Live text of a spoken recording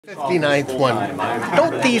59th one.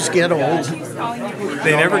 Don't these get old?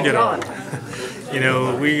 They never get old. You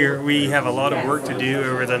know, we have a lot of work to do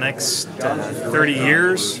over the next 30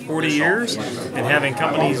 years, 40 years, and having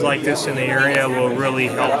companies like this in the area will really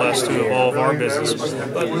help us to evolve our business.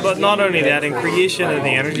 But not only that, in creation of the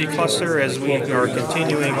energy cluster, as we are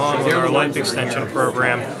continuing on with our life extension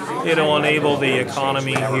program, it'll enable the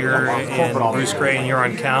economy here in Bruce Grey and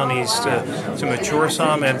Huron counties to mature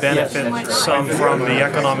some and benefit some from the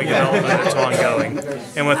economic development that's ongoing.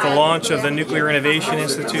 And with the launch of the Nuclear Innovation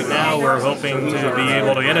Institute now, we're hoping to be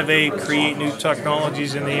able to innovate, create new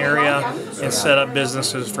technologies in the area, and set up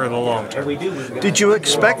businesses for the long term. Did you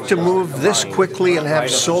expect to move this quickly and have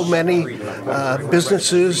so many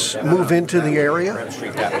businesses move into the area?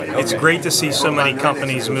 It's great to see so many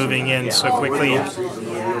companies moving in so quickly.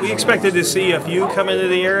 We expected to see a few come into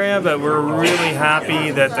the area, but we're really happy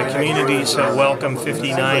that the communities have welcomed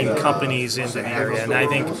 59 companies into the area. And I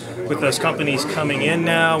think with those companies coming in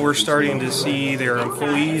now, we're starting to see their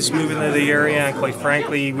employees move into the area. And quite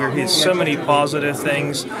frankly, we're hearing so many positive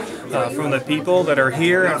things from the people that are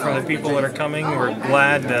here and from the people that are coming. We're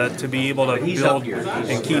glad to be able to build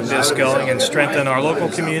and keep this going and strengthen our local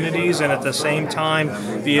communities, and at the same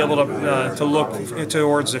time be able to look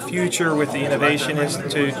towards the future with the Innovation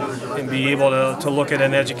Institute and be able to look at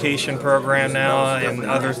an education program now and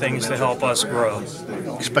other things to help us grow.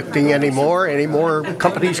 Expecting any more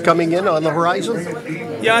companies coming in on the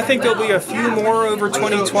horizon? Yeah, I think there'll be a few more over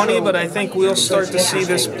 2020, but I think we'll start to see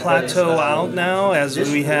this plateau out now as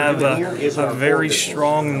we have a very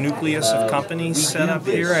strong nucleus of companies set up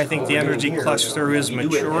here. I think the energy cluster is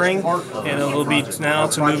maturing, and it'll be now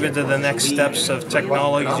to move into the next steps of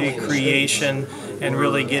technology creation and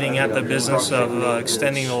really getting at the business of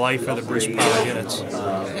extending the life of the Bruce Power units.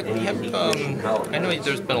 I know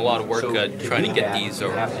there's been a lot of work trying to get these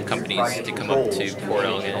companies to come up to Port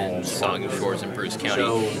Elgin and Saugeen Shores in Bruce County.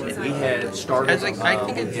 I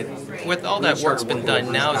think with all that work's been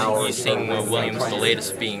done, now that you're seeing Williams, the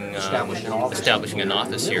latest, being establishing an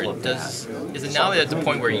office here, is it now at the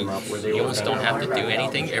point where you almost don't have to do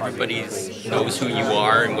anything? Everybody knows who you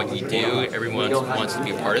are and what you do. Everyone wants to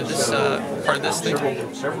be a part of this thing. You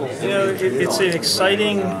know, it's an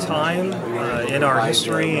exciting time in our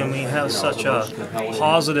history, and we have such a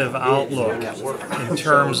positive outlook in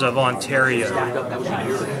terms of Ontario.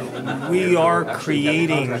 We are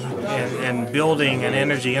creating and building an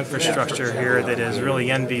energy infrastructure here that is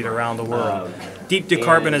really envied around the world. Deep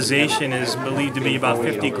decarbonization is believed to be about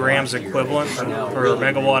 50 grams equivalent per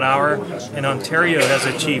megawatt hour, and Ontario has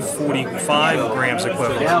achieved 45 grams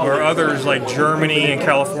equivalent, where others like Germany and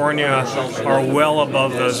California are well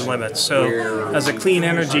above those limits. So as a clean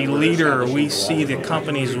energy leader, we see the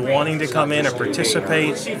companies wanting to come in and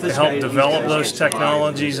participate to help develop those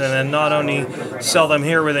technologies, and then not only sell them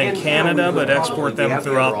here within Canada, but export them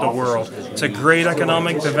throughout the world. It's a great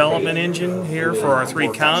economic development engine here for our three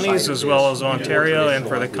counties as well as Ontario and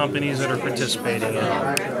for the companies that are participating in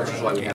it.